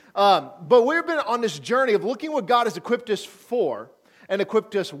But we've been on this journey of looking what God has equipped us for and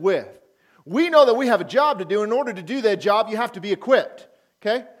equipped us with. We know that we have a job to do. In order to do that job, you have to be equipped,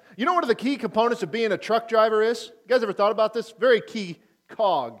 okay? You know what the key components of being a truck driver is? You guys ever thought about this? Very key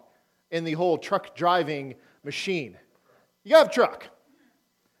cog in the whole truck driving machine. You gotta have a truck.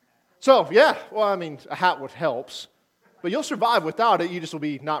 So, yeah, well, I mean, a hat would helps. But you'll survive without it. You just will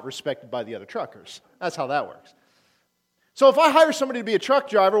be not respected by the other truckers. That's how that works. So if I hire somebody to be a truck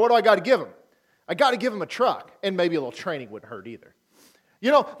driver, what do I got to give them? I got to give them a truck. And maybe a little training wouldn't hurt either.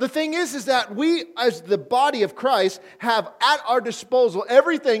 You know, the thing is that we, as the body of Christ, have at our disposal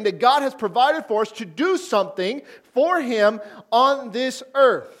everything that God has provided for us to do something for Him on this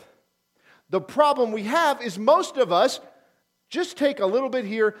earth. The problem we have is most of us just take a little bit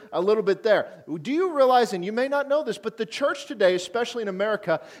here, a little bit there. Do you realize, and you may not know this, but the church today, especially in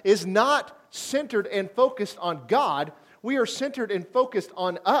America, is not centered and focused on God. We are centered and focused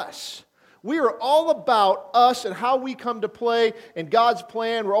on us. We are all about us and how we come to play in God's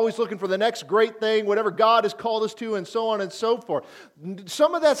plan. We're always looking for the next great thing, whatever God has called us to, and so on and so forth.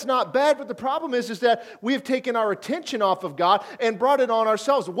 Some of that's not bad, but the problem is that we have taken our attention off of God and brought it on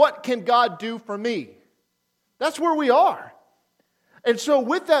ourselves. What can God do for me? That's where we are. And so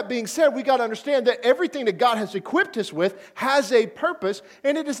with that being said, we got to understand that everything that God has equipped us with has a purpose,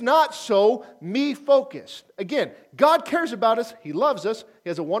 and it is not so me-focused. Again, God cares about us. He loves us. He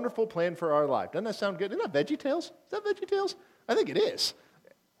has a wonderful plan for our life. Doesn't that sound good? Isn't that VeggieTales? Is that VeggieTales? I think it is.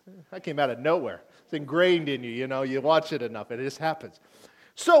 That came out of nowhere. It's ingrained in you, you know. You watch it enough, and it just happens.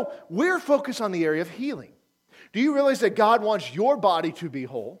 So we're focused on the area of healing. Do you realize that God wants your body to be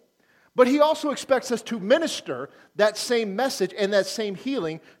whole? But He also expects us to minister that same message and that same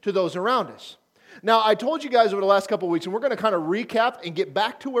healing to those around us. Now, I told you guys over the last couple of weeks, and we're going to kind of recap and get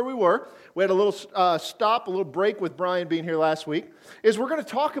back to where we were. We had a little stop, a little break with Brian being here last week, is we're going to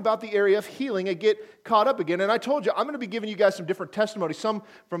talk about the area of healing and get caught up again. And I told you, I'm going to be giving you guys some different testimonies, some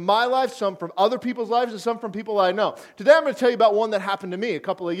from my life, some from other people's lives, and some from people I know. Today, I'm going to tell you about one that happened to me a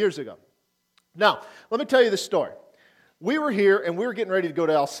couple of years ago. Now, let me tell you this story. We were here, and we were getting ready to go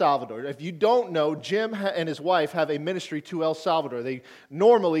to El Salvador. If you don't know, Jim and his wife have a ministry to El Salvador. They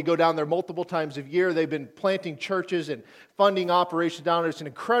normally go down there multiple times a year. They've been planting churches and funding operations down there. It's an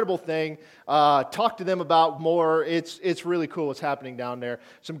incredible thing. Talk to them about more. It's really cool what's happening down there.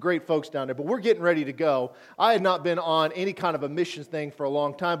 Some great folks down there. But we're getting ready to go. I had not been on any kind of a missions thing for a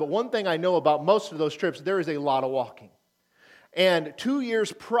long time, but one thing I know about most of those trips, there is a lot of walking. And 2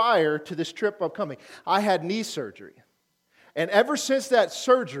 years prior to this trip upcoming, I had knee surgery. And ever since that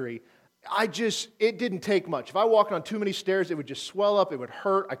surgery, it didn't take much. If I walked on too many stairs, it would just swell up. It would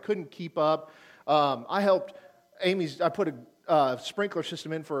hurt. I couldn't keep up. I helped I put a sprinkler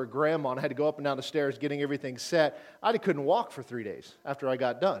system in for her grandma, and I had to go up and down the stairs getting everything set. I couldn't walk for 3 days after I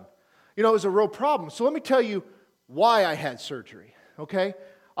got done. You know, it was a real problem. So let me tell you why I had surgery, okay?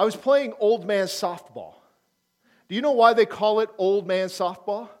 I was playing old man softball. Do you know why they call it old man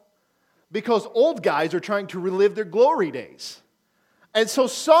softball? Because old guys are trying to relive their glory days. And so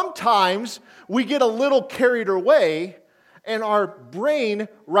sometimes we get a little carried away and our brain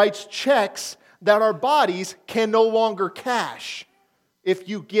writes checks that our bodies can no longer cash, if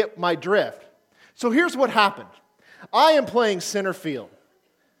you get my drift. So here's what happened. I am playing center field.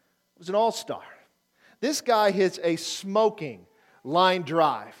 It was an all-star. This guy hits a smoking line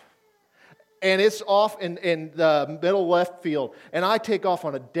drive. And it's off in the middle left field. And I take off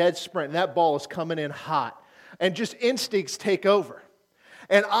on a dead sprint. And that ball is coming in hot. And just instincts take over.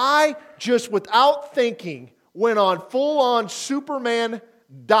 And I just, without thinking, went on full-on Superman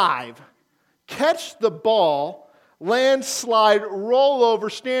dive. Catch the ball, land, slide, roll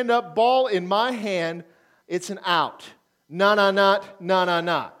over, stand up, ball in my hand. It's an out. Na.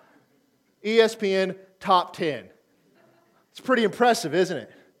 ESPN top 10. It's pretty impressive, isn't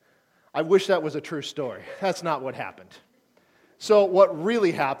it? I wish that was a true story. That's not what happened. So what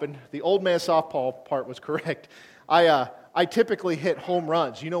really happened, the old man softball part was correct. I typically hit home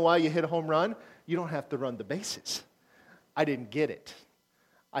runs. You know why you hit a home run? You don't have to run the bases. I didn't get it.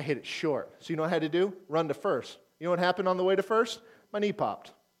 I hit it short. So you know what I had to do? Run to first. You know what happened on the way to first? My knee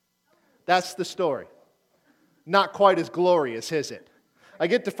popped. That's the story. Not quite as glorious, is it? I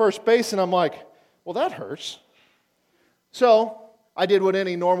get to first base and I'm like, well, that hurts. So I did what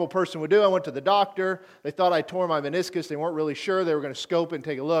any normal person would do. I went to the doctor. They thought I tore my meniscus. They weren't really sure. They were going to scope and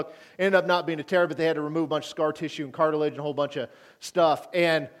take a look. Ended up not being a tear, but they had to remove a bunch of scar tissue and cartilage and a whole bunch of stuff.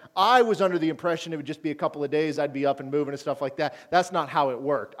 And I was under the impression it would just be a couple of days. I'd be up and moving and stuff like that. That's not how it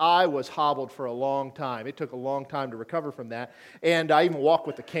worked. I was hobbled for a long time. It took a long time to recover from that. And I even walked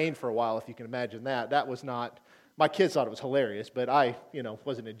with a cane for a while, if you can imagine that. That was not My kids thought it was hilarious, but I,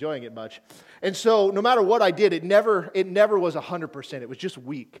 wasn't enjoying it much. And so no matter what I did, it never was 100%. It was just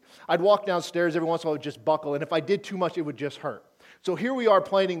weak. I'd walk downstairs every once in a while, it would just buckle, and if I did too much, it would just hurt. So here we are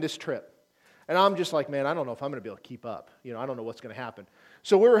planning this trip. And I'm just like, man, I don't know if I'm going to be able to keep up. I don't know what's going to happen.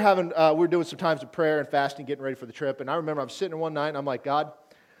 So we were doing some times of prayer and fasting, getting ready for the trip. And I remember I'm sitting one night and I'm like, God,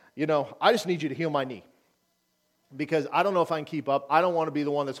 I just need you to heal my knee. Because I don't know if I can keep up. I don't want to be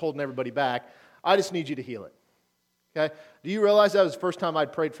the one that's holding everybody back. I just need you to heal it. Okay? Do you realize that was the first time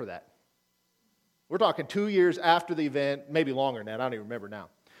I'd prayed for that? We're talking 2 years after the event, maybe longer than that. I don't even remember now.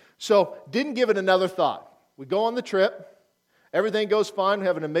 So didn't give it another thought. We go on the trip. Everything goes fine. We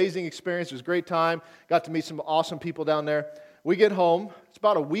have an amazing experience. It was a great time. Got to meet some awesome people down there. We get home. It's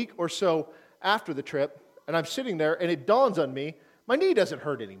about a week or so after the trip, and I'm sitting there, and it dawns on me, my knee doesn't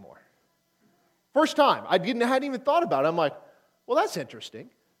hurt anymore. First time. I hadn't even thought about it. I'm like, well, that's interesting.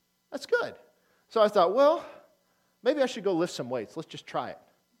 That's good. So I thought, well, maybe I should go lift some weights. Let's just try it.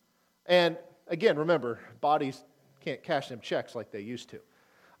 And again, remember, bodies can't cash them checks like they used to.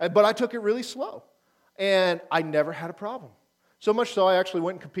 But I took it really slow, and I never had a problem. So much so I actually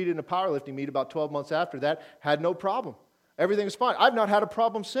went and competed in a powerlifting meet about 12 months after that, had no problem. Everything was fine. I've not had a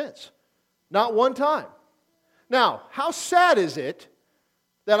problem since. Not one time. Now, how sad is it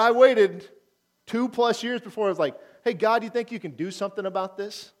that I waited 2+ years before I was like, hey, God, do you think you can do something about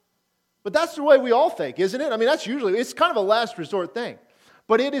this? But that's the way we all think, isn't it? I mean, it's kind of a last resort thing.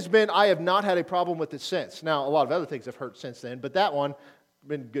 But I have not had a problem with it since. Now, a lot of other things have hurt since then, but that one,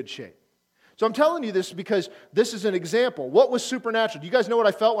 been in good shape. So I'm telling you this because this is an example. What was supernatural? Do you guys know what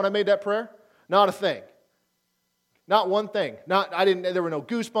I felt when I made that prayer? Not a thing. Not one thing. There were no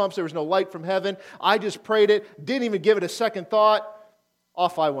goosebumps. There was no light from heaven. I just prayed it. Didn't even give it a second thought.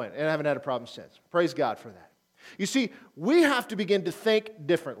 Off I went. And I haven't had a problem since. Praise God for that. You see, we have to begin to think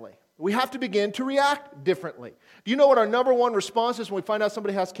differently. We have to begin to react differently. Do you know what our number one response is when we find out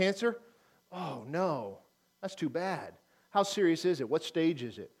somebody has cancer? Oh, no. That's too bad. How serious is it? What stage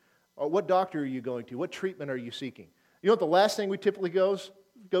is it? Or what doctor are you going to? What treatment are you seeking? You know what the last thing we typically go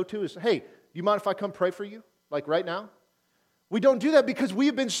to is, hey, do you mind if I come pray for you? Like right now? We don't do that because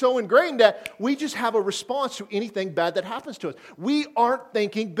we've been so ingrained that we just have a response to anything bad that happens to us. We aren't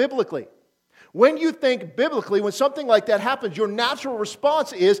thinking biblically. When you think biblically, when something like that happens, your natural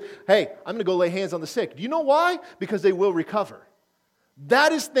response is, hey, I'm going to go lay hands on the sick. Do you know why? Because they will recover.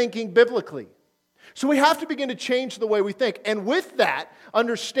 That is thinking biblically. So we have to begin to change the way we think. And with that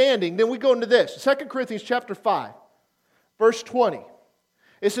understanding, then we go into this. 2 Corinthians chapter 5, verse 20.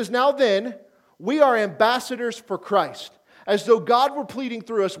 It says, now then, we are ambassadors for Christ. As though God were pleading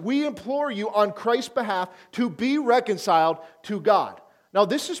through us, we implore you on Christ's behalf to be reconciled to God. Now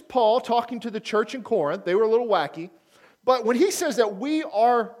this is Paul talking to the church in Corinth. They were a little wacky. But when he says that we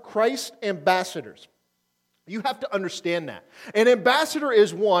are Christ's ambassadors, you have to understand that. An ambassador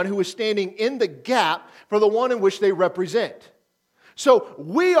is one who is standing in the gap for the one in which they represent. So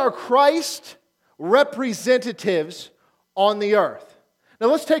we are Christ's representatives on the earth. Now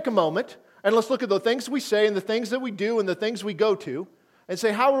let's take a moment and let's look at the things we say and the things that we do and the things we go to and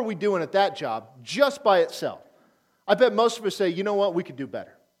say, how are we doing at that job just by itself? I bet most of us say, you know what, we could do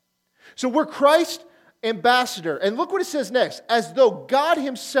better. So we're Christ's ambassador. And look what it says next. As though God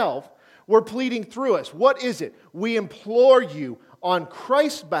himself were pleading through us. What is it? We implore you on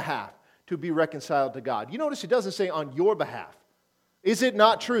Christ's behalf to be reconciled to God. You notice it doesn't say on your behalf. Is it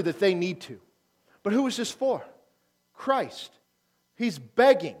not true that they need to? But who is this for? Christ. He's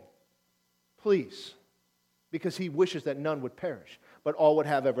begging, please, because he wishes that none would perish, but all would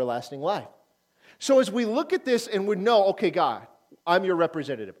have everlasting life. So as we look at this and we know, okay, God, I'm your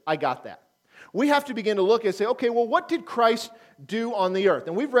representative. I got that. We have to begin to look and say, okay, well, what did Christ do on the earth?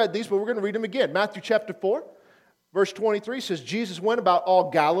 And we've read these, but we're going to read them again. Matthew chapter 4, verse 23 says, Jesus went about all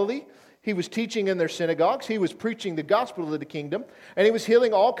Galilee. He was teaching in their synagogues. He was preaching the gospel of the kingdom. And he was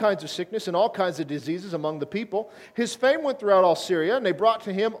healing all kinds of sickness and all kinds of diseases among the people. His fame went throughout all Syria, and they brought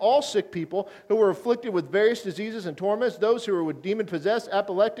to him all sick people who were afflicted with various diseases and torments, those who were with demon-possessed,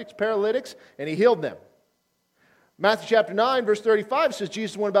 epileptics, paralytics, and he healed them. Matthew chapter 9, verse 35 says,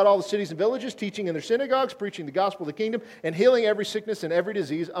 Jesus went about all the cities and villages, teaching in their synagogues, preaching the gospel of the kingdom, and healing every sickness and every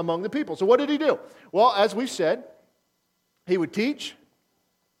disease among the people. So what did he do? Well, as we've said, he would teach,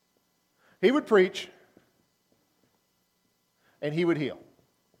 he would preach, and he would heal.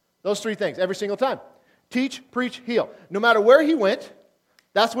 Those three things every single time. Teach, preach, heal. No matter where he went,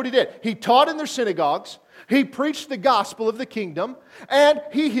 that's what he did. He taught in their synagogues, he preached the gospel of the kingdom, and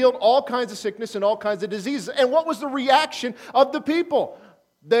he healed all kinds of sickness and all kinds of diseases. And what was the reaction of the people?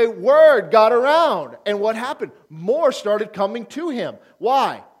 The word got around. And what happened? More started coming to him.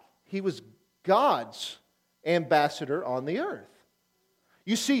 Why? He was God's ambassador on the earth.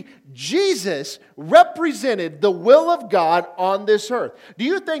 You see, Jesus represented the will of God on this earth. Do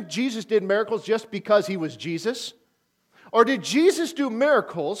you think Jesus did miracles just because he was Jesus? Or did Jesus do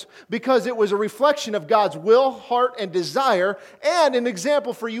miracles because it was a reflection of God's will, heart, and desire, and an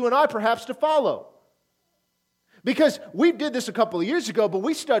example for you and I perhaps to follow? Because we did this a couple of years ago, but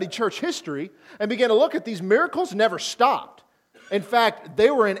we studied church history and began to look at these miracles never stopped. In fact,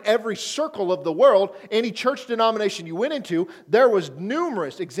 they were in every circle of the world. Any church denomination you went into, there was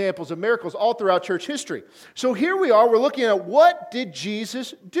numerous examples of miracles all throughout church history. So here we are, we're looking at what did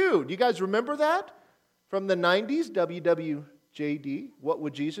Jesus do? Do you guys remember that? From the 90s, WWJD, what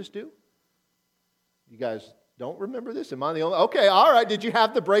would Jesus do? You guys don't remember this? Am I the only? Okay, all right. Did you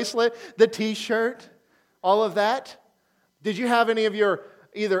have the bracelet, the t-shirt, all of that? Did you have any of your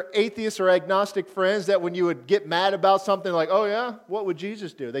either atheist or agnostic friends that when you would get mad about something like, oh yeah, what would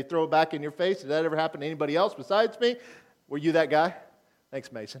Jesus do? They throw it back in your face. Did that ever happen to anybody else besides me? Were you that guy?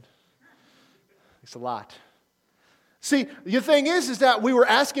 Thanks, Mason. Thanks a lot. See, the thing is that we were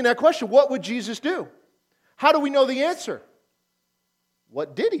asking that question, what would Jesus do? How do we know the answer?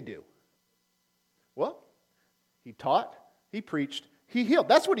 What did he do? Well, he taught, he preached, he healed.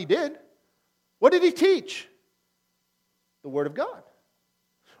 That's what he did. What did he teach? The Word of God.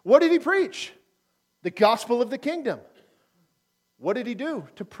 What did he preach? The gospel of the kingdom. What did he do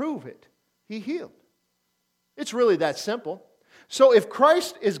to prove it? He healed. It's really that simple. So if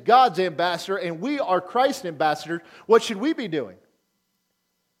Christ is God's ambassador and we are Christ's ambassadors, what should we be doing?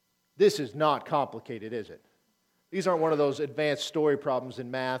 This is not complicated, is it? These aren't one of those advanced story problems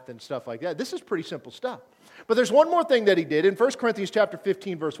in math and stuff like that. This is pretty simple stuff. But there's one more thing that he did. In 1 Corinthians chapter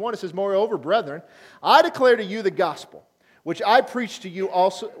 15, verse 1, it says, moreover, brethren, I declare to you the gospel, which I preached to you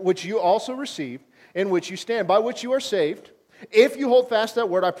also, which you also received, in which you stand, by which you are saved, if you hold fast that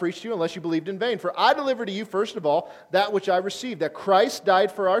word I preached to you, unless you believed in vain. For I delivered to you, first of all, that which I received, that Christ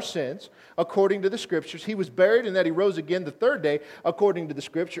died for our sins, according to the Scriptures. He was buried, and that he rose again the third day, according to the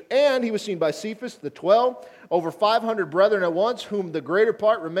Scripture. And he was seen by Cephas, the 12, over 500 brethren at once, whom the greater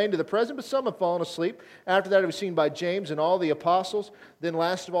part remain to the present, but some have fallen asleep. After that he was seen by James and all the apostles. Then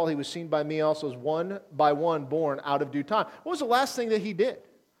last of all he was seen by me also, as one by one born out of due time. What was the last thing that he did?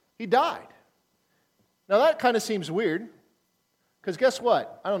 He died. Now that kind of seems weird. Because guess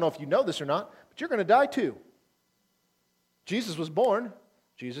what? I don't know if you know this or not, but you're going to die too. Jesus was born,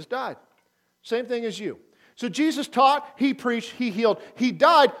 Jesus died. Same thing as you. So Jesus taught, he preached, he healed, he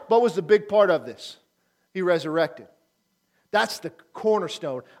died, but what was the big part of this? He resurrected. That's the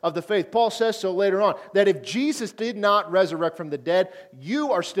cornerstone of the faith. Paul says so later on, that if Jesus did not resurrect from the dead,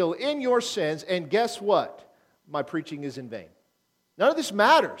 you are still in your sins, and guess what? My preaching is in vain. None of this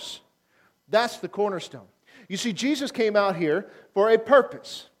matters. That's the cornerstone. You see, Jesus came out here for a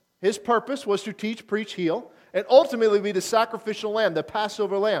purpose. His purpose was to teach, preach, heal, and ultimately be the sacrificial lamb, the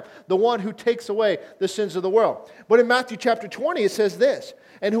Passover lamb, the one who takes away the sins of the world. But in Matthew chapter 20, it says this,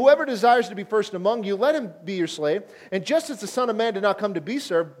 and whoever desires to be first among you, let him be your slave. And just as the Son of Man did not come to be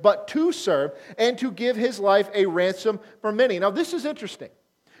served, but to serve, and to give his life a ransom for many. Now, this is interesting.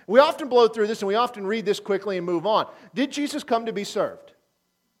 We often blow through this, and we often read this quickly and move on. Did Jesus come to be served?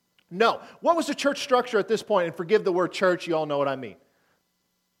 No. What was the church structure at this point? And forgive the word church, you all know what I mean.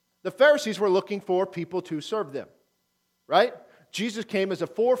 The Pharisees were looking for people to serve them, right? Jesus came as a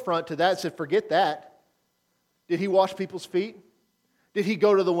forefront to that and said, forget that. Did he wash people's feet? Did he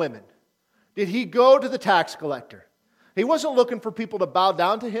go to the women? Did he go to the tax collector? He wasn't looking for people to bow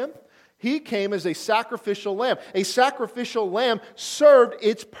down to him. He came as a sacrificial lamb. A sacrificial lamb served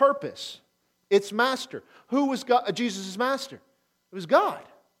its purpose, its master. Who was Jesus' master? It was God.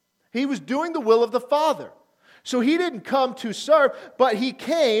 He was doing the will of the Father. So he didn't come to serve, but he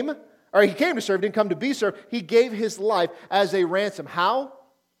came to serve, didn't come to be served. He gave his life as a ransom. How?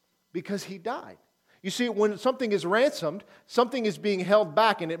 Because he died. You see, when something is ransomed, something is being held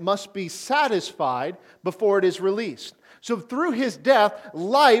back, and it must be satisfied before it is released. So through his death,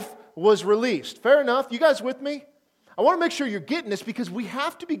 life was released. Fair enough? You guys with me? I want to make sure you're getting this because we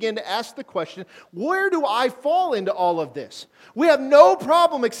have to begin to ask the question, where do I fall into all of this? We have no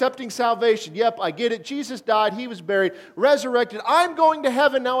problem accepting salvation. Yep, I get it. Jesus died. He was buried, resurrected. I'm going to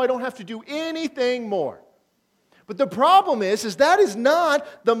heaven. Now I don't have to do anything more. But the problem is that is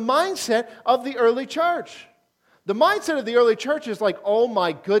not the mindset of the early church. The mindset of the early church is like, oh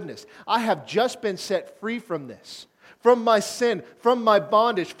my goodness, I have just been set free from this. From my sin, from my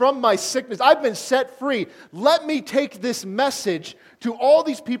bondage, from my sickness. I've been set free. Let me take this message to all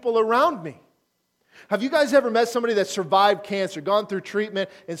these people around me. Have you guys ever met somebody that survived cancer, gone through treatment,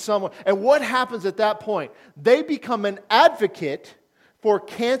 and what happens at that point? They become an advocate for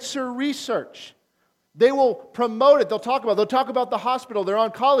cancer research. They will promote it. They'll talk about the hospital. They're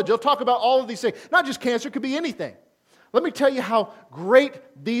on college. They'll talk about all of these things. Not just cancer, it could be anything. Let me tell you how great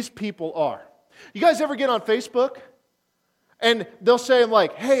these people are. You guys ever get on Facebook? And they'll say,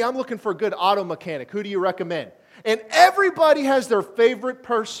 like, hey, I'm looking for a good auto mechanic. Who do you recommend? And everybody has their favorite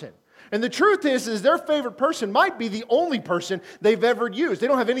person. And the truth is their favorite person might be the only person they've ever used. They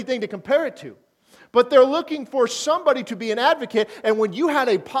don't have anything to compare it to. But they're looking for somebody to be an advocate, and when you had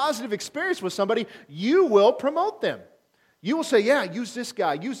a positive experience with somebody, you will promote them. You will say, yeah, use this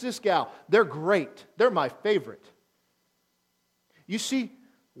guy, use this gal. They're great. They're my favorite. You see,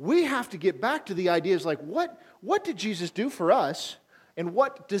 we have to get back to the ideas like, what did Jesus do for us, and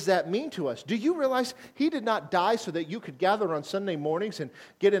what does that mean to us? Do you realize He did not die so that you could gather on Sunday mornings and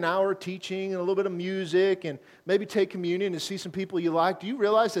get an hour of teaching and a little bit of music and maybe take communion and see some people you like? Do you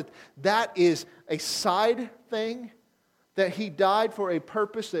realize that that is a side thing? That He died for a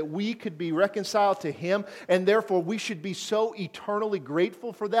purpose that we could be reconciled to Him, and therefore we should be so eternally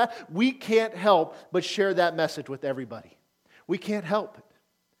grateful for that. We can't help but share that message with everybody. We can't help it.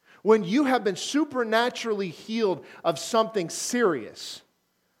 When you have been supernaturally healed of something serious,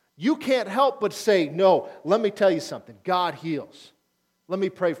 you can't help but say, no, let me tell you something. God heals. Let me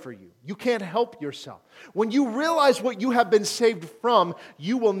pray for you. You can't help yourself. When you realize what you have been saved from,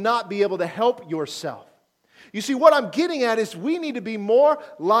 you will not be able to help yourself. You see, what I'm getting at is we need to be more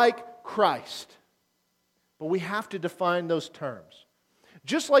like Christ. But we have to define those terms.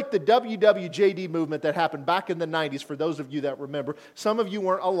 Just like the WWJD movement that happened back in the 90s, for those of you that remember. Some of you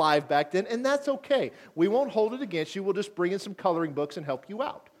weren't alive back then, and that's okay. We won't hold it against you. We'll just bring in some coloring books and help you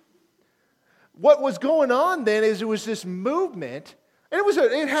out. What was going on then is it was this movement, and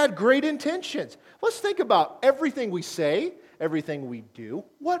it had great intentions. Let's think about everything we say, everything we do.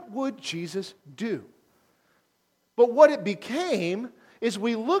 What would Jesus do? But what it became is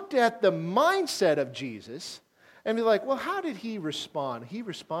we looked at the mindset of Jesus and be like, well, how did He respond? He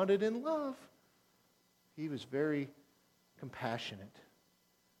responded in love. He was very compassionate.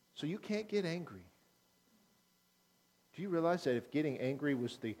 So you can't get angry. Do you realize that if getting angry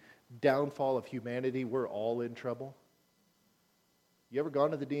was the downfall of humanity, we're all in trouble? You ever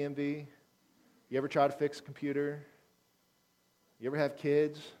gone to the DMV? You ever try to fix a computer? You ever have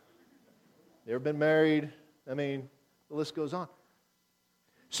kids? You ever been married? I mean, the list goes on.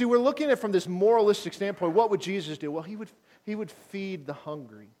 See, we're looking at it from this moralistic standpoint. What would Jesus do? Well, he would feed the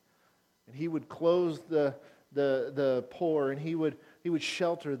hungry, and He would clothe the poor, and he would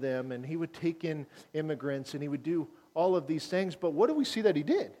shelter them, and He would take in immigrants, and He would do all of these things. But what do we see that He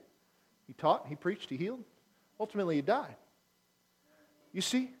did? He taught, He preached, He healed. Ultimately, He died. You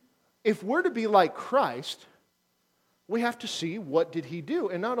see, if we're to be like Christ, we have to see what did He do.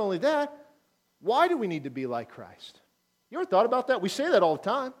 And not only that, why do we need to be like Christ? You ever thought about that? We say that all the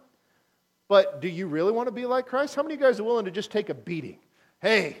time. But do you really want to be like Christ? How many of you guys are willing to just take a beating?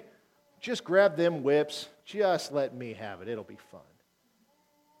 Hey, just grab them whips. Just let me have it. It'll be fun.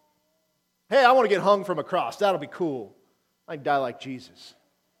 Hey, I want to get hung from a cross. That'll be cool. I can die like Jesus.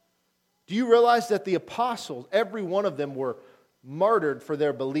 Do you realize that the apostles, every one of them were martyred for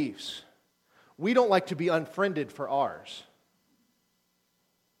their beliefs? We don't like to be unfriended for ours.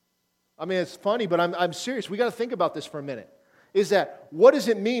 I mean, it's funny, but I'm serious. We got to think about this for a minute. Is that, what does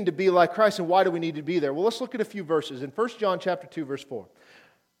it mean to be like Christ, and why do we need to be there? Well, let's look at a few verses. In 1 John chapter 2, verse 4.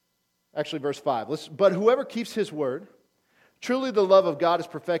 Actually, verse 5. But whoever keeps His word, truly the love of God is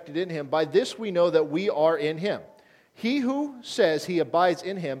perfected in him. By this we know that we are in Him. He who says he abides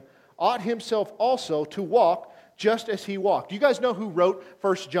in Him ought himself also to walk just as He walked. Do you guys know who wrote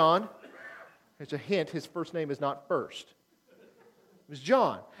 1 John? It's a hint. His first name is not first. It was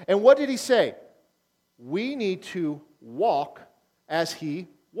John. And what did he say? We need to walk as He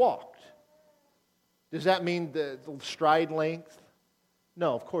walked. Does that mean the stride length?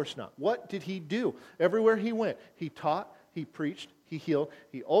 No, of course not. What did He do? Everywhere He went, He taught, He preached, He healed,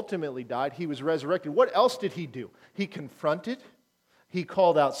 He ultimately died, He was resurrected. What else did He do? He confronted, He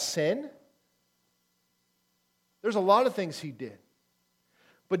called out sin. There's a lot of things He did.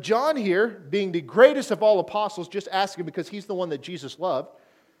 But John here, being the greatest of all apostles, just asking because he's the one that Jesus loved,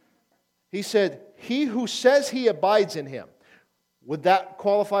 he said, he who says he abides in Him. Would that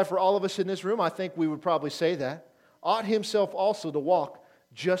qualify for all of us in this room? I think we would probably say that. Ought himself also to walk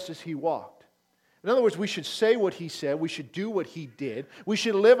just as He walked. In other words, we should say what He said. We should do what He did. We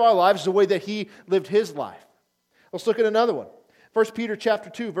should live our lives the way that He lived His life. Let's look at another one. 1 Peter chapter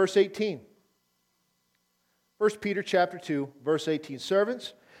 2, verse 18. 1 Peter chapter 2, verse 18.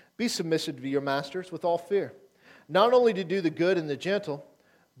 Servants, be submissive to your masters with all fear, not only to do the good and the gentle,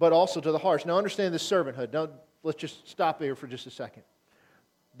 but also to the harsh. Now understand this servanthood. Now, let's just stop here for just a second.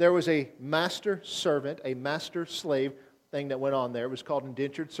 there was a master servant, a master slave thing that went on there. It was called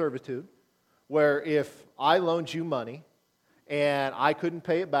indentured servitude, where if I loaned you money and I couldn't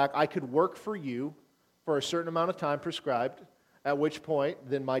pay it back, I could work for you for a certain amount of time prescribed, at which point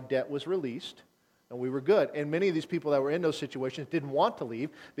then my debt was released and we were good. And many of these people that were in those situations didn't want to leave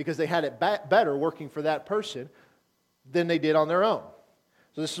because they had it better working for that person than they did on their own.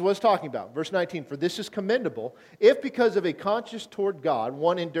 So this is what it's talking about. Verse 19, for this is commendable, if because of a conscience toward God,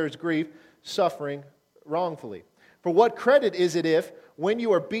 one endures grief, suffering wrongfully. For what credit is it if, when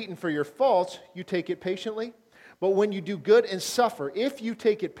you are beaten for your faults, you take it patiently? But when you do good and suffer, if you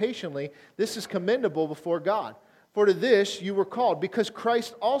take it patiently, this is commendable before God. For to this you were called, because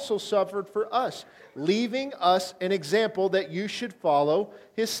Christ also suffered for us, leaving us an example that you should follow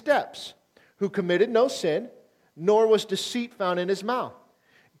his steps, who committed no sin, nor was deceit found in his mouth,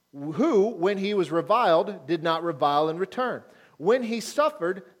 who, when he was reviled, did not revile in return. When he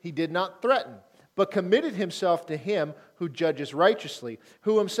suffered, he did not threaten, but committed himself to him who judges righteously,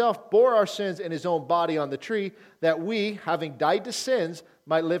 who himself bore our sins in his own body on the tree, that we, having died to sins,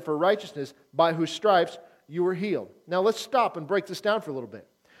 might live for righteousness, by whose stripes you were healed. Now let's stop and break this down for a little bit,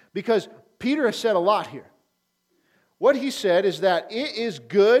 because Peter has said a lot here. What he said is that it is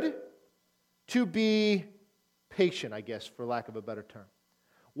good to be patient, I guess, for lack of a better term.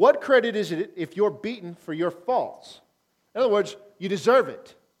 What credit is it if you're beaten for your faults? In other words, you deserve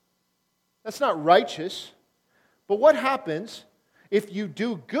it. That's not righteous. But what happens if you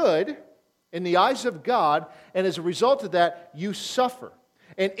do good in the eyes of God, and as a result of that, you suffer?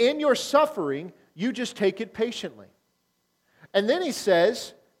 And in your suffering, you just take it patiently. And then he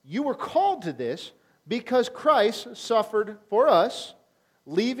says, you were called to this because Christ suffered for us,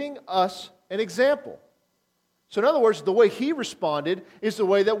 leaving us an example. So in other words, the way he responded is the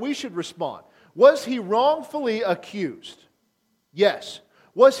way that we should respond. Was he wrongfully accused? Yes.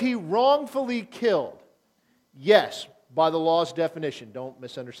 Was he wrongfully killed? Yes, by the law's definition. Don't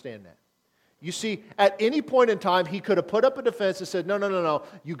misunderstand that. You see, at any point in time, he could have put up a defense and said, no,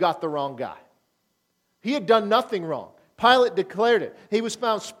 you got the wrong guy. He had done nothing wrong. Pilate declared it. He was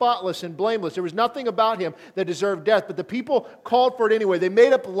found spotless and blameless. There was nothing about him that deserved death, but the people called for it anyway. They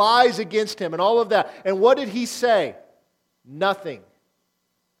made up lies against him and all of that. And what did he say? Nothing.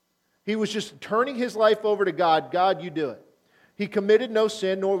 He was just turning his life over to God. God, you do it. He committed no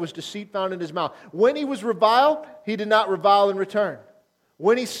sin, nor was deceit found in his mouth. When he was reviled, he did not revile in return.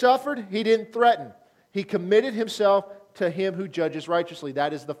 When he suffered, he didn't threaten. He committed himself to him who judges righteously.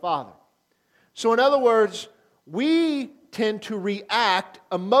 That is the Father. So in other words, we tend to react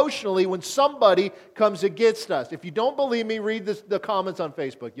emotionally when somebody comes against us. If you don't believe me, read the comments on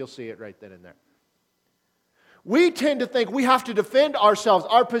Facebook. You'll see it right then and there. We tend to think we have to defend ourselves,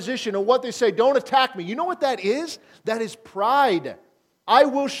 our position, and what they say. Don't attack me. You know what that is? That is pride. I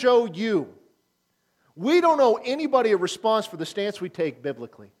will show you. We don't owe anybody a response for the stance we take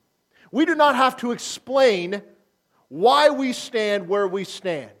biblically. We do not have to explain why we stand where we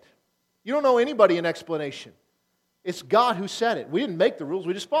stand. You don't owe anybody an explanation. It's God who said it. We didn't make the rules,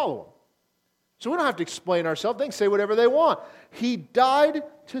 we just follow them. So we don't have to explain ourselves. They can say whatever they want. He died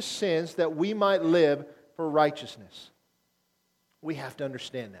to sins that we might live for righteousness. We have to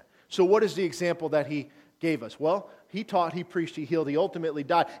understand that. So what is the example that he gave us? Well, he taught, he preached, he healed, he ultimately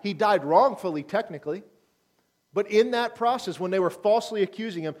died. He died wrongfully, technically. But in that process, when they were falsely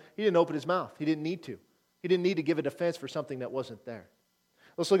accusing him, he didn't open his mouth. He didn't need to. He didn't need to give a defense for something that wasn't there.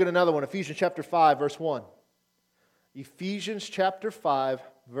 Let's look at another one. Ephesians chapter 5, verse 1. Ephesians chapter 5,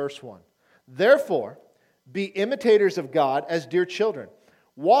 verse 1. Therefore, be imitators of God as dear children.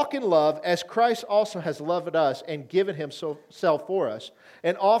 Walk in love as Christ also has loved us and given himself for us,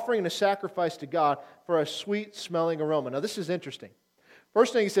 an offering and a sacrifice to God for a sweet-smelling aroma. Now, this is interesting.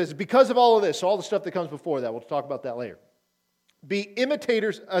 First thing he says, because of all of this, all the stuff that comes before that, we'll talk about that later. Be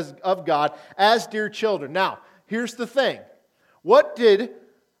imitators of God as dear children. Now, here's the thing. What did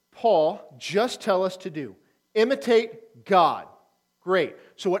Paul just tell us to do? Imitate God. Great.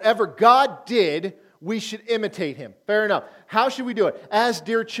 So whatever God did, we should imitate him. Fair enough. How should we do it? As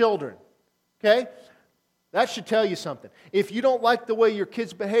dear children. Okay? That should tell you something. If you don't like the way your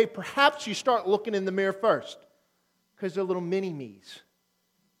kids behave, perhaps you start looking in the mirror first. Because they're little mini-me's.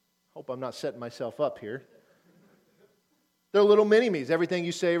 Hope I'm not setting myself up here. They're little mini-me's. Everything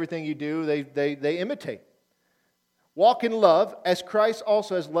you say, everything you do, they imitate. Walk in love as Christ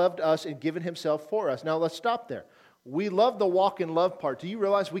also has loved us and given himself for us. Now let's stop there. We love the walk in love part. Do you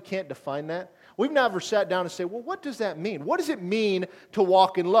realize we can't define that? We've never sat down and said, well, what does that mean? What does it mean to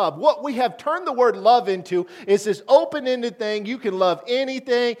walk in love? What we have turned the word love into is this open-ended thing. You can love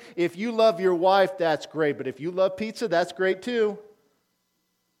anything. If you love your wife, that's great. But if you love pizza, that's great too.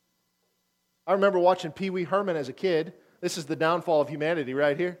 I remember watching Pee Wee Herman as a kid. This is the downfall of humanity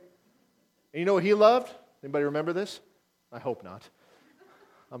right here. And you know what he loved? Anybody remember this? I hope not.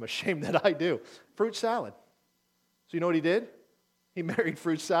 I'm ashamed that I do. Fruit salad. So you know what he did? He married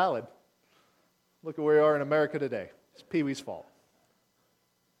fruit salad. Look at where we are in America today. It's Pee Wee's fault.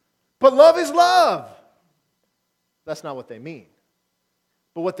 But love is love. That's not what they mean.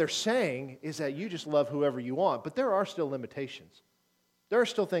 But what they're saying is that you just love whoever you want. But there are still limitations. There are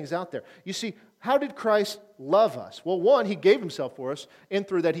still things out there. You see, how did Christ love us? Well, one, He gave Himself for us, and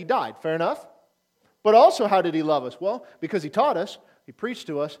through that He died. Fair enough? But also, how did He love us? Well, because He taught us, He preached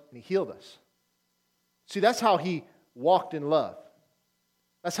to us, and He healed us. See, that's how He walked in love.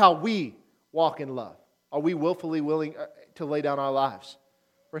 That's how we walk in love. Are we willfully willing to lay down our lives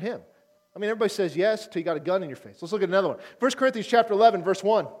for Him? I mean, everybody says yes until you got a gun in your face. Let's look at another one. 1 Corinthians chapter 11, verse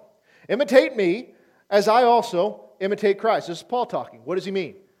 1. Imitate me as I also imitate Christ. This is Paul talking. What does he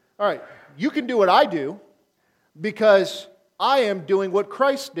mean? All right, you can do what I do because I am doing what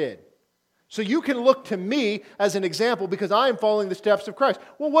Christ did. So you can look to me as an example because I am following the steps of Christ.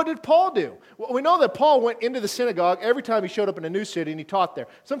 Well, what did Paul do? Well, we know that Paul went into the synagogue every time he showed up in a new city and he taught there.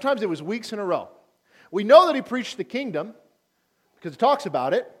 Sometimes it was weeks in a row. We know that he preached the kingdom because he talks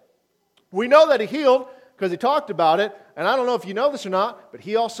about it. We know that he healed because he talked about it. And I don't know if you know this or not, but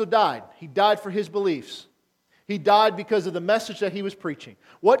he also died. He died for his beliefs. He died because of the message that he was preaching.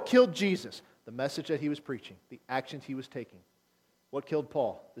 What killed Jesus? The message that he was preaching, the actions he was taking. What killed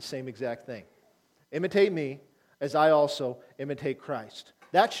Paul? The same exact thing. Imitate me as I also imitate Christ.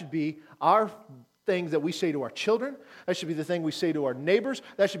 That should be our things that we say to our children. That should be the thing we say to our neighbors.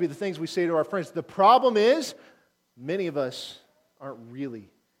 That should be the things we say to our friends. The problem is, many of us aren't really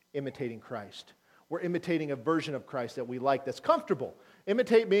imitating Christ. We're imitating a version of Christ that we like, that's comfortable.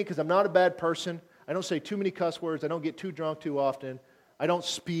 Imitate me because I'm not a bad person. I don't say too many cuss words. I don't get too drunk too often. I don't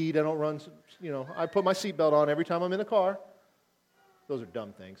speed. I don't run, I put my seatbelt on every time I'm in the car. Those are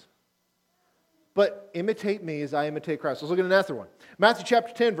dumb things. But imitate me as I imitate Christ. Let's look at another one. Matthew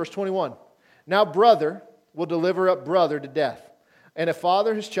chapter 10, verse 21. Now brother will deliver up brother to death, and a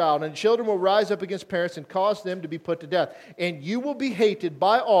father his child, and children will rise up against parents and cause them to be put to death. And you will be hated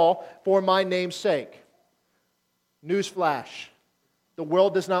by all for my name's sake. Newsflash. The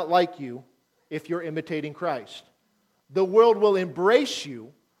world does not like you if you're imitating Christ. The world will embrace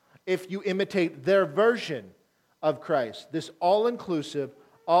you if you imitate their version of Christ. This all-inclusive,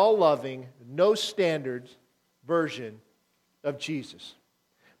 all-loving, no standards version of Jesus.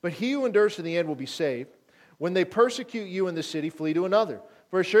 But he who endures to the end will be saved. When they persecute you in the city, flee to another.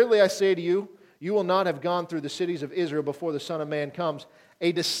 For assuredly I say to you, you will not have gone through the cities of Israel before the Son of Man comes.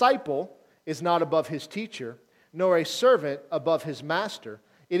 A disciple is not above his teacher, nor a servant above his master.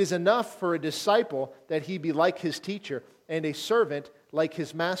 It is enough for a disciple that he be like his teacher, and a servant like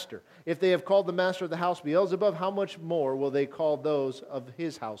his master. If they have called the master of the house Beelzebub, how much more will they call those of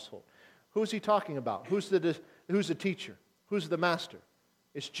his household? Who's he talking about? Who's the teacher? Who's the master?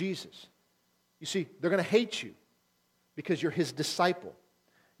 It's Jesus. You see, they're going to hate you because you're his disciple.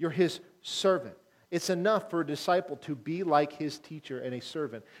 You're his servant. It's enough for a disciple to be like his teacher and a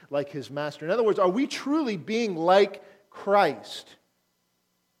servant like his master. In other words, are we truly being like Christ?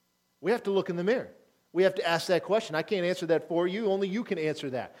 We have to look in the mirror. We have to ask that question. I can't answer that for you. Only you can answer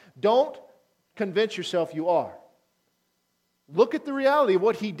that. Don't convince yourself you are. Look at the reality of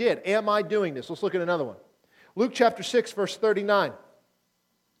what he did. Am I doing this? Let's look at another one. Luke chapter 6, verse 39.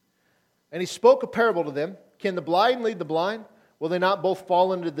 And he spoke a parable to them. Can the blind lead the blind? Will they not both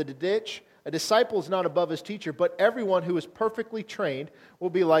fall into the ditch? A disciple is not above his teacher, but everyone who is perfectly trained will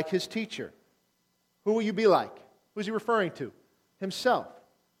be like his teacher. Who will you be like? Who's he referring to? Himself.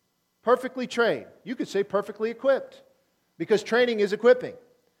 Perfectly trained. You could say perfectly equipped, because training is equipping.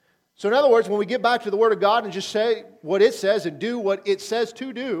 So in other words, when we get back to the Word of God and just say what it says and do what it says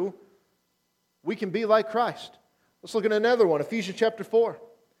to do, we can be like Christ. Let's look at another one, Ephesians chapter 4.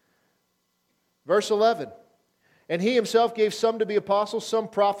 Verse 11. And he himself gave some to be apostles, some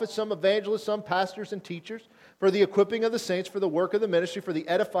prophets, some evangelists, some pastors and teachers, for the equipping of the saints, for the work of the ministry, for the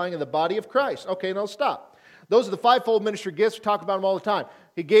edifying of the body of Christ. Okay, now stop. Those are the fivefold ministry gifts. We talk about them all the time.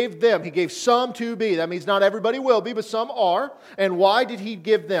 He gave some to be. That means not everybody will be, but some are. And why did he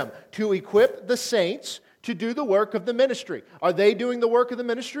give them? To equip the saints to do the work of the ministry. Are they doing the work of the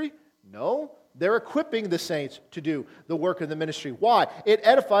ministry? No. They're equipping the saints to do the work of the ministry. Why? It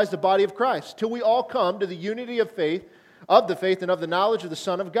edifies the body of Christ till we all come to the unity of faith of the faith and of the knowledge of the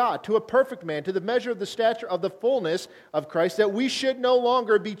Son of God, to a perfect man, to the measure of the stature of the fullness of Christ, that we should no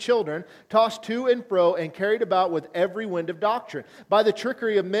longer be children, tossed to and fro and carried about with every wind of doctrine, by the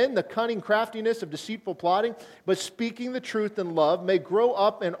trickery of men, the cunning craftiness of deceitful plotting, but speaking the truth in love, may grow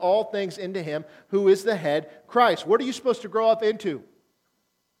up in all things into Him who is the head, Christ. What are you supposed to grow up into?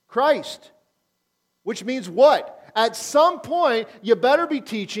 Christ. Which means what? At some point, you better be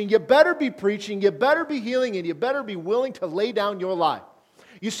teaching, you better be preaching, you better be healing, and you better be willing to lay down your life.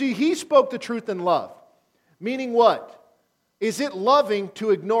 You see, He spoke the truth in love. Meaning what? Is it loving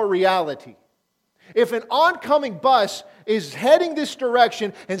to ignore reality? If an oncoming bus is heading this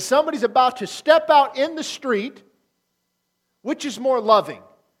direction and somebody's about to step out in the street, which is more loving?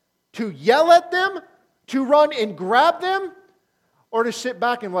 To yell at them? To run and grab them? Or to sit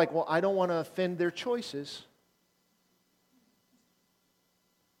back and like, well, I don't want to offend their choices.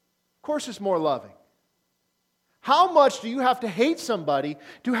 Of course it's more loving. How much do you have to hate somebody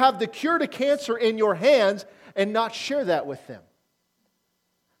to have the cure to cancer in your hands and not share that with them?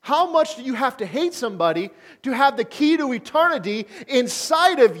 How much do you have to hate somebody to have the key to eternity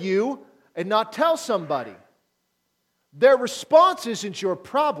inside of you and not tell somebody? Their response isn't your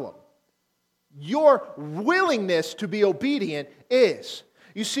problem. Your willingness to be obedient is.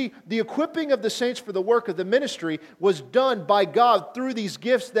 You see, the equipping of the saints for the work of the ministry was done by God through these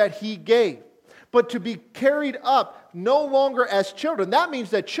gifts that He gave. But to be carried up no longer as children, that means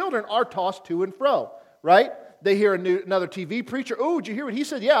that children are tossed to and fro, right? They hear another TV preacher. Oh, did you hear what he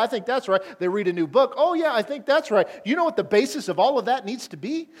said? Yeah, I think that's right. They read a new book. Oh, yeah, I think that's right. You know what the basis of all of that needs to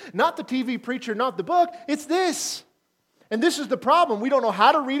be? Not the TV preacher, not the book. It's this. And this is the problem. We don't know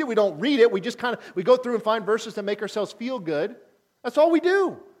how to read it. We don't read it. We just we go through and find verses that make ourselves feel good. That's all we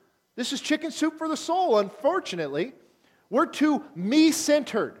do. This is chicken soup for the soul, unfortunately. We're too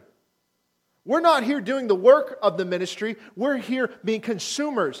me-centered. We're not here doing the work of the ministry. We're here being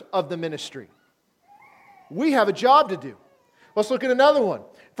consumers of the ministry. We have a job to do. Let's look at another one.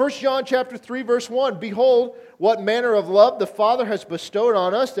 1 John chapter 3, verse 1. Behold, what manner of love the Father has bestowed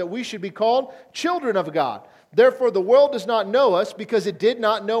on us, that we should be called children of God. Therefore the world does not know us, because it did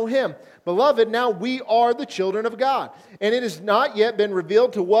not know Him. Beloved, now we are the children of God. And it has not yet been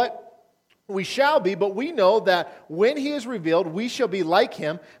revealed to what we shall be, but we know that when He is revealed, we shall be like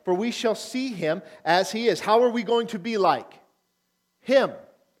Him, for we shall see Him as He is. How are we going to be like Him?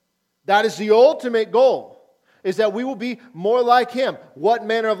 That is the ultimate goal, is that we will be more like Him. What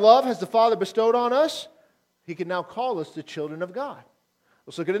manner of love has the Father bestowed on us? He can now call us the children of God.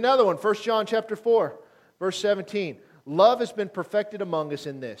 Let's look at another one. 1 John chapter 4, verse 17. Love has been perfected among us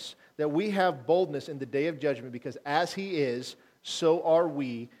in this, that we have boldness in the day of judgment, because as He is, so are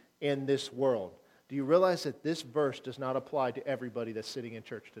we in this world. Do you realize that this verse does not apply to everybody that's sitting in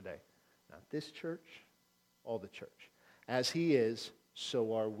church today? Not this church, all the church. As He is,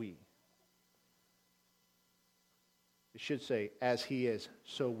 so are we. It should say, as He is,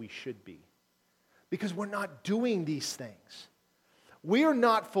 so we should be. Because we're not doing these things. We are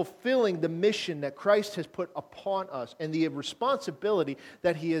not fulfilling the mission that Christ has put upon us and the responsibility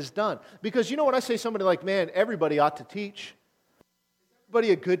that He has done. Because you know when I say somebody like, man, everybody ought to teach. Is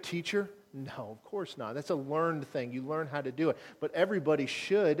everybody a good teacher? No, of course not. That's a learned thing. You learn how to do it. But everybody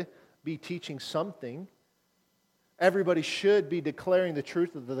should be teaching something. Everybody should be declaring the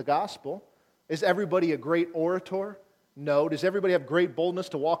truth of the gospel. Is everybody a great orator? No. Does everybody have great boldness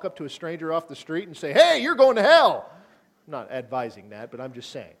to walk up to a stranger off the street and say, hey, you're going to hell? I'm not advising that, but I'm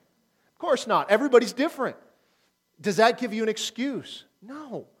just saying. Of course not. Everybody's different. Does that give you an excuse?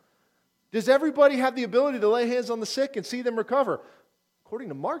 No. Does everybody have the ability to lay hands on the sick and see them recover? According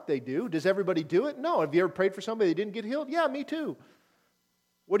to Mark, they do. Does everybody do it? No. Have you ever prayed for somebody that didn't get healed? Yeah, me too.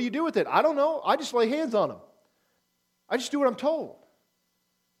 What do you do with it? I don't know. I just lay hands on them. I just do what I'm told.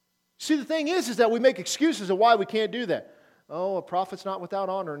 See, the thing is that we make excuses of why we can't do that. Oh, a prophet's not without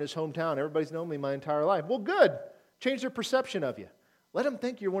honor in his hometown. Everybody's known me my entire life. Well, good. Change their perception of you. Let them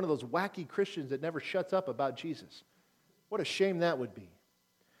think you're one of those wacky Christians that never shuts up about Jesus. What a shame that would be.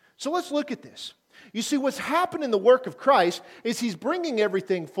 So let's look at this. You see, what's happened in the work of Christ is He's bringing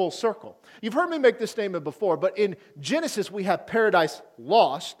everything full circle. You've heard me make this statement before, but in Genesis we have paradise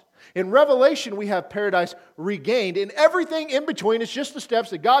lost. In Revelation we have paradise regained. And everything in between is just the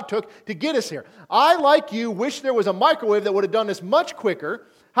steps that God took to get us here. I, like you, wish there was a microwave that would have done this much quicker.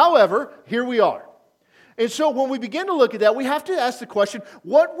 However, here we are. And so when we begin to look at that, we have to ask the question,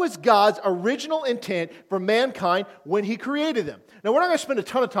 what was God's original intent for mankind when He created them? Now, we're not going to spend a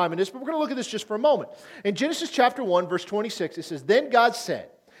ton of time in this, but we're going to look at this just for a moment. In Genesis chapter 1, verse 26, it says, Then God said,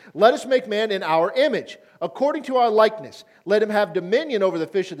 Let us make man in our image, according to our likeness. Let him have dominion over the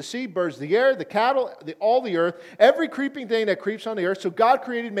fish of the sea, birds of the air, the cattle, all the earth, every creeping thing that creeps on the earth. So God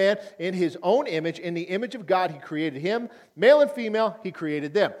created man in his own image. In the image of God, he created him. Male and female, he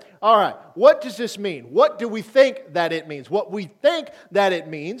created them. All right, what does this mean? What do we think that it means? What we think that it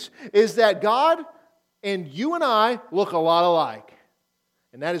means is that God and you and I look a lot alike.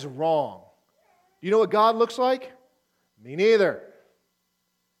 And that is wrong. Do you know what God looks like? Me neither.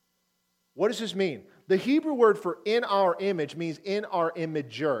 What does this mean? The Hebrew word for in our image means in our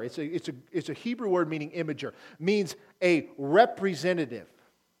imager. It's a Hebrew word meaning imager. Means a representative.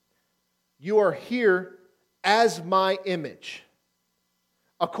 You are here as my image,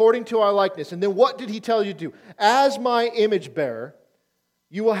 according to our likeness. And then what did he tell you to do? As my image bearer,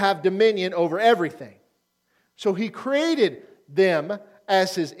 you will have dominion over everything. So he created them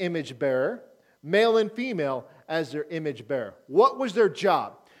as his image bearer, male and female as their image bearer. What was their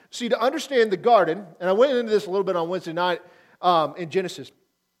job? See, to understand the garden, and I went into this a little bit on Wednesday night in Genesis,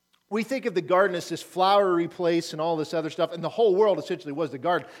 we think of the garden as this flowery place and all this other stuff, and the whole world essentially was the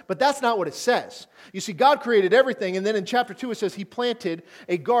garden. But that's not what it says. You see, God created everything, and then in chapter 2 it says he planted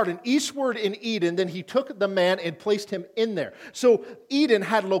a garden eastward in Eden, then he took the man and placed him in there. So Eden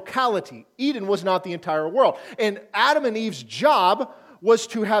had locality. Eden was not the entire world. And Adam and Eve's job was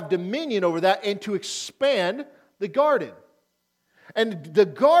to have dominion over that and to expand the garden. And the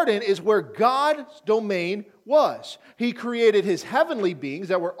garden is where God's domain was. He created his heavenly beings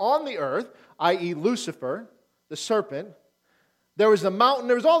that were on the earth, i.e. Lucifer, the serpent. There was the mountain,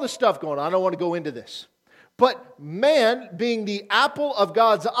 there was all this stuff going on. I don't want to go into this. But man, being the apple of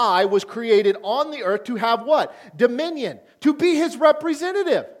God's eye, was created on the earth to have what? Dominion. To be his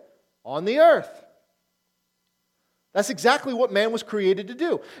representative on the earth. That's exactly what man was created to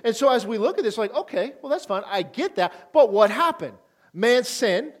do. And so as we look at this, like, okay, well, that's fine. I get that. But what happened? Man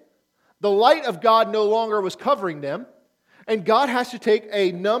sinned. The light of God no longer was covering them. And God has to take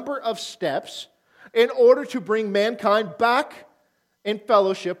a number of steps in order to bring mankind back in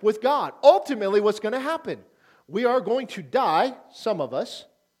fellowship with God. Ultimately, what's going to happen? We are going to die, some of us.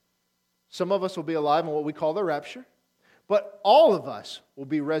 Some of us will be alive in what we call the rapture. But all of us will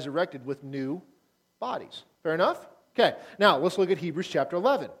be resurrected with new bodies. Fair enough? Okay, now let's look at Hebrews chapter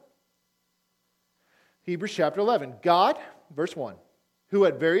 11. Hebrews chapter 11. God, verse 1, who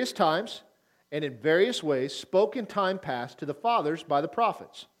at various times and in various ways spoke in time past to the fathers by the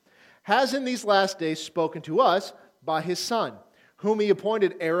prophets, has in these last days spoken to us by his Son, whom he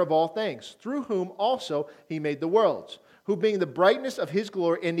appointed heir of all things, through whom also he made the worlds, who being the brightness of his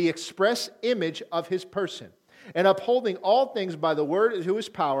glory and the express image of his person, and upholding all things by the word of his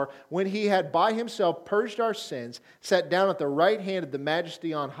power, when he had by himself purged our sins, sat down at the right hand of the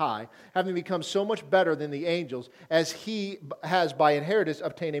majesty on high, having become so much better than the angels, as he has by inheritance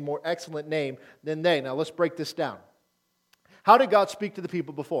obtained a more excellent name than they. Now let's break this down. How did God speak to the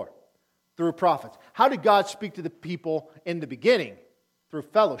people before? Through prophets. How did God speak to the people in the beginning? Through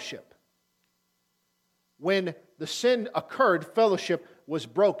fellowship. When the sin occurred, fellowship was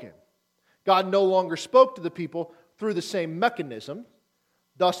broken. God no longer spoke to the people through the same mechanism.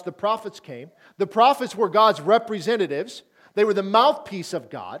 Thus the prophets came. The prophets were God's representatives. They were the mouthpiece of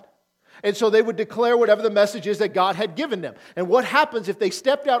God. And so they would declare whatever the message is that God had given them. And what happens if they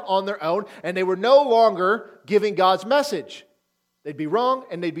stepped out on their own and they were no longer giving God's message? They'd be wrong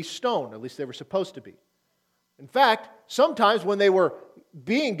and they'd be stoned. At least they were supposed to be. In fact, sometimes when they were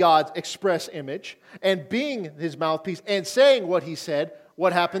being God's express image and being his mouthpiece and saying what he said,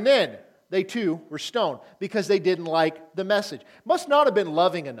 what happened then? They too were stoned because they didn't like the message. Must not have been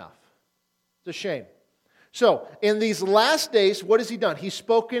loving enough. It's a shame. So, in these last days, what has he done? He's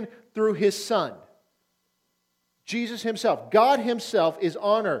spoken through his Son. Jesus himself, God himself is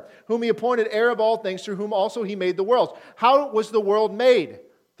on earth, whom he appointed heir of all things, through whom also he made the worlds. How was the world made?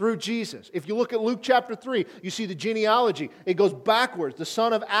 Through Jesus. If you look at Luke chapter 3, you see the genealogy. It goes backwards. The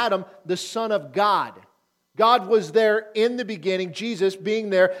son of Adam, the son of God. God was there in the beginning. Jesus being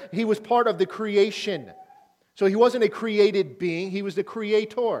there, he was part of the creation. So he wasn't a created being, he was the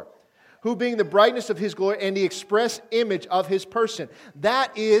creator. Who being the brightness of his glory and the express image of his person.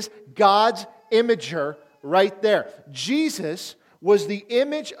 That is God's imager right there. Jesus was the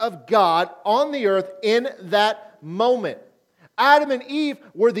image of God on the earth in that moment. Adam and Eve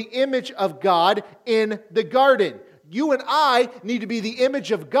were the image of God in the garden. You and I need to be the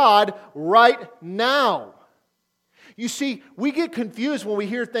image of God right now. You see, we get confused when we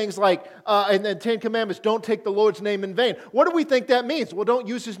hear things like, in the Ten Commandments, don't take the Lord's name in vain. What do we think that means? Well, don't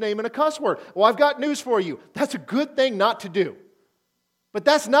use his name in a cuss word. Well, I've got news for you. That's a good thing not to do. But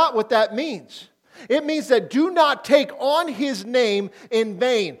that's not what that means. It means that do not take on His name in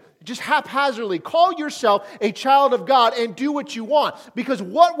vain. Just haphazardly. Call yourself a child of God and do what you want. Because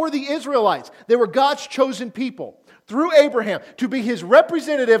what were the Israelites? They were God's chosen people through Abraham to be His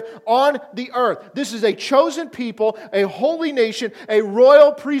representative on the earth. This is a chosen people, a holy nation, a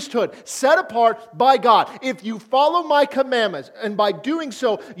royal priesthood set apart by God. If you follow my commandments, and by doing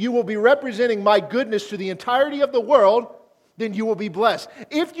so you will be representing my goodness to the entirety of the world, then you will be blessed.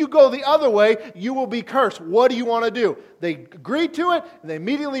 If you go the other way, you will be cursed. What do you want to do? They agreed to it, and they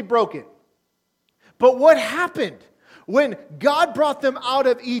immediately broke it. But what happened when God brought them out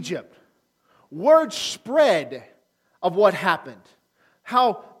of Egypt? Word spread of what happened.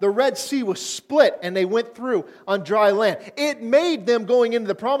 How the Red Sea was split and they went through on dry land. It made them going into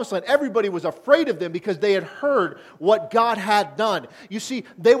the promised land. Everybody was afraid of them because they had heard what God had done. You see,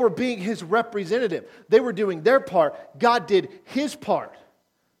 they were being His representative. They were doing their part. God did His part.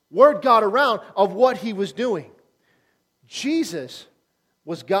 Word got around of what He was doing. Jesus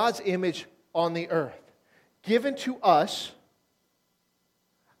was God's image on the earth, given to us.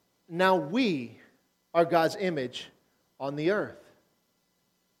 Now we are God's image on the earth.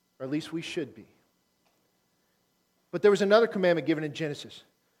 Or at least we should be. But there was another commandment given in Genesis.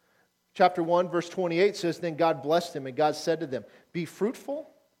 Chapter 1, verse 28 says, Then God blessed them, and God said to them, Be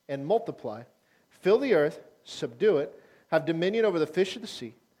fruitful and multiply, fill the earth, subdue it, have dominion over the fish of the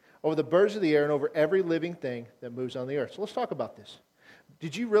sea, over the birds of the air, and over every living thing that moves on the earth. So let's talk about this.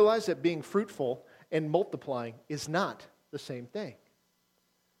 Did you realize that being fruitful and multiplying is not the same thing?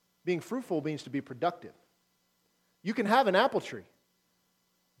 Being fruitful means to be productive. You can have an apple tree,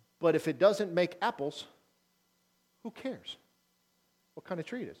 but if it doesn't make apples, who cares what kind of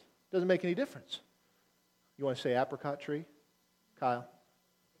tree it is? It doesn't make any difference. You want to say apricot tree? Kyle?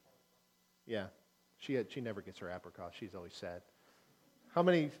 Yeah. She never gets her apricot. She's always sad. How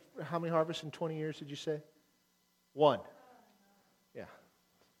many harvests in 20 years did you say? 1. Yeah.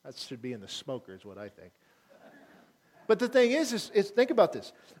 That should be in the smoker is what I think. But the thing is think about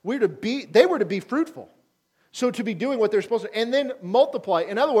this. They were to be fruitful. So to be doing what they're supposed to, and then multiply.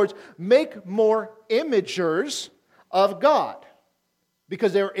 In other words, make more imagers of God.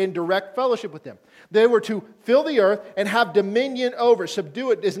 Because they were in direct fellowship with them. They were to fill the earth and have dominion over.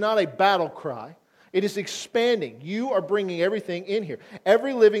 Subdue it is not a battle cry. It is expanding. You are bringing everything in here.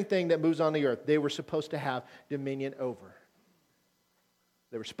 Every living thing that moves on the earth, they were supposed to have dominion over.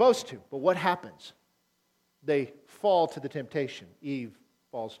 They were supposed to. But what happens? They fall to the temptation. Eve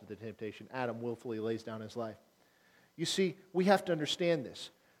falls to the temptation. Adam willfully lays down his life. You see, we have to understand this.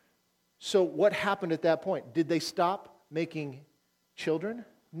 So what happened at that point? Did they stop making children?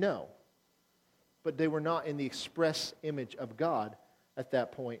 No. But they were not in the express image of God at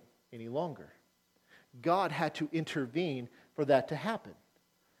that point any longer. God had to intervene for that to happen.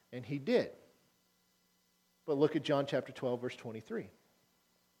 And He did. But look at John chapter 12, verse 23.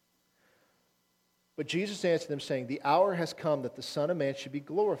 But Jesus answered them, saying, The hour has come that the Son of Man should be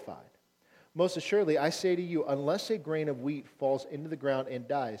glorified. Most assuredly, I say to you, unless a grain of wheat falls into the ground and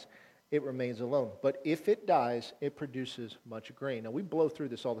dies, it remains alone. But if it dies, it produces much grain. Now, we blow through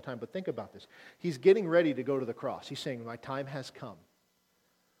this all the time, but think about this. He's getting ready to go to the cross. He's saying, My time has come.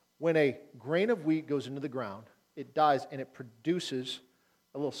 When a grain of wheat goes into the ground, it dies, and it produces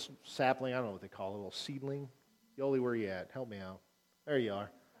a little sapling. I don't know what they call it, a little seedling. Yoli, where are you at? Help me out. There you are.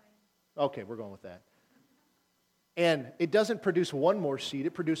 Okay, we're going with that. And it doesn't produce one more seed.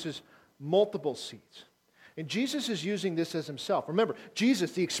 It produces multiple seeds. And Jesus is using this as Himself. Remember,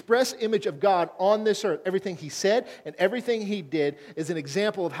 Jesus, the express image of God on this earth, everything He said and everything He did is an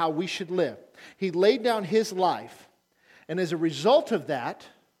example of how we should live. He laid down His life, and as a result of that,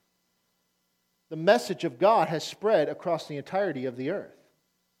 the message of God has spread across the entirety of the earth.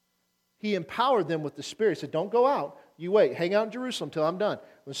 He empowered them with the Spirit. He said, Don't go out. You wait. Hang out in Jerusalem till I'm done.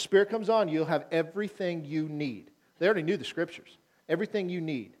 When the Spirit comes on, you'll have everything you need. They already knew the Scriptures. Everything you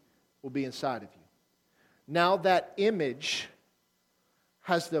need will be inside of you. Now that image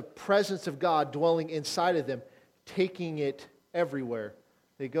has the presence of God dwelling inside of them, taking it everywhere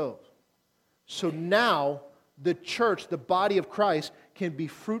they go. So now the church, the body of Christ, can be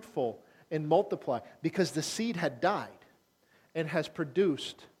fruitful and multiply because the seed had died and has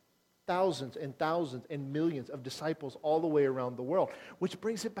produced thousands and thousands and millions of disciples all the way around the world. Which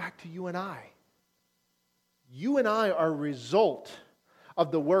brings it back to you and I. You and I are a result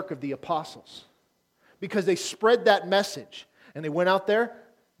of the work of the apostles. Because they spread that message. And they went out there,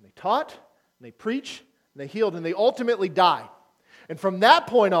 and they taught, and they preached, and they healed, and they ultimately died. And from that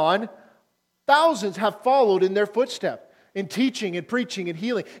point on, thousands have followed in their footsteps. in teaching and preaching and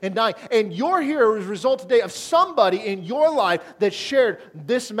healing and dying. And you're here as a result today of somebody in your life that shared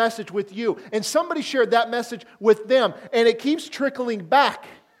this message with you. And somebody shared that message with them. And it keeps trickling back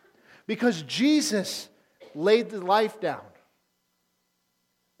because Jesus laid the life down.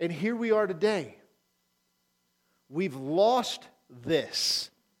 And here we are today. We've lost this.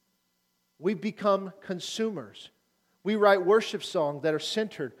 We've become consumers. We write worship songs that are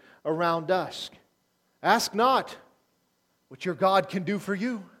centered around us. Ask not what your God can do for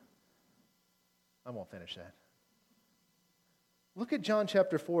you. I won't finish that. Look at John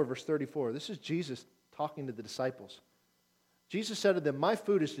chapter 4, verse 34. This is Jesus talking to the disciples. Jesus said to them, "My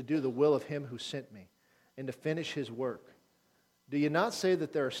food is to do the will of Him who sent me and to finish His work. Do you not say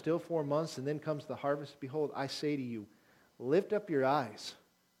that there are still 4 months and then comes the harvest? Behold, I say to you, lift up your eyes,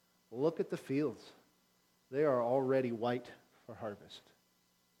 look at the fields. They are already white for harvest."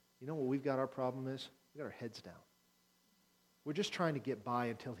 You know what we've got our problem is? We've got our heads down. We're just trying to get by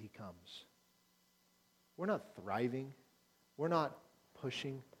until He comes. We're not thriving. We're not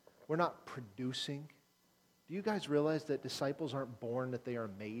pushing. We're not producing. Do you guys realize that disciples aren't born, that they are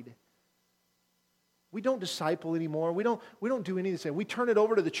made? We don't disciple anymore. We don't do anything. We turn it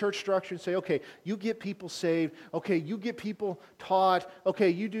over to the church structure and say, okay, you get people saved. Okay, you get people taught. Okay,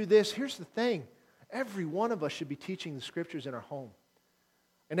 you do this. Here's the thing. Every one of us should be teaching the Scriptures in our home.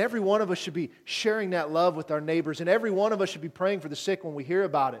 And every one of us should be sharing that love with our neighbors. And every one of us should be praying for the sick when we hear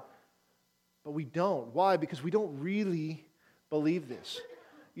about it. But we don't. Why? Because we don't really believe this.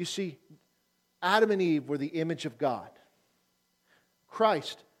 You see, Adam and Eve were the image of God.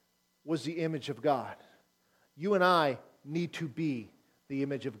 Christ was the image of God. You and I need to be the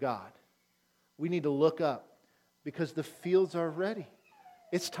image of God. We need to look up because the fields are ready.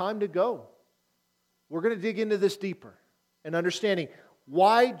 It's time to go. We're going to dig into this deeper and understanding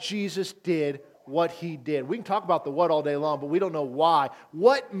why Jesus did what He did. We can talk about the what all day long, but we don't know why.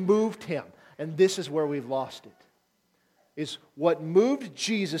 What moved Him? And this is where we've lost it. Is what moved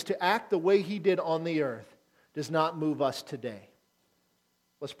Jesus to act the way He did on the earth does not move us today.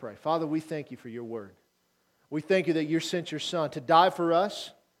 Let's pray. Father, we thank You for Your word. We thank You that You sent Your Son to die for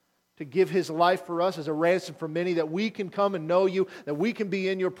us, to give His life for us as a ransom for many, that we can come and know You, that we can be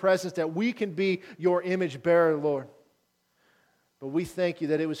in Your presence, that we can be Your image bearer, Lord. But we thank You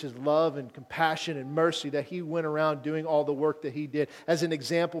that it was His love and compassion and mercy that He went around doing all the work that He did as an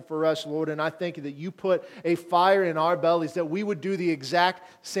example for us, Lord. And I thank You that You put a fire in our bellies that we would do the exact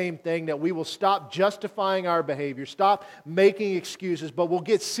same thing, that we will stop justifying our behavior, stop making excuses, but we'll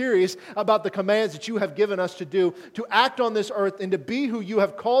get serious about the commands that You have given us to do, to act on this earth and to be who You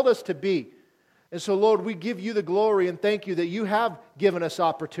have called us to be. And so, Lord, we give You the glory and thank You that You have given us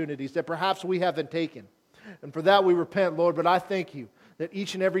opportunities that perhaps we haven't taken. And for that we repent, Lord, but I thank You that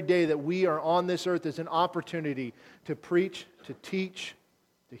each and every day that we are on this earth is an opportunity to preach, to teach,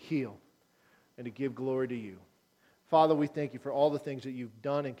 to heal, and to give glory to You. Father, we thank You for all the things that You've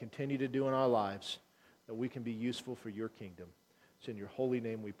done and continue to do in our lives, that we can be useful for Your kingdom. It's in Your holy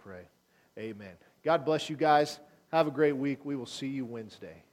name we pray. Amen. God bless you guys. Have a great week. We will see you Wednesday.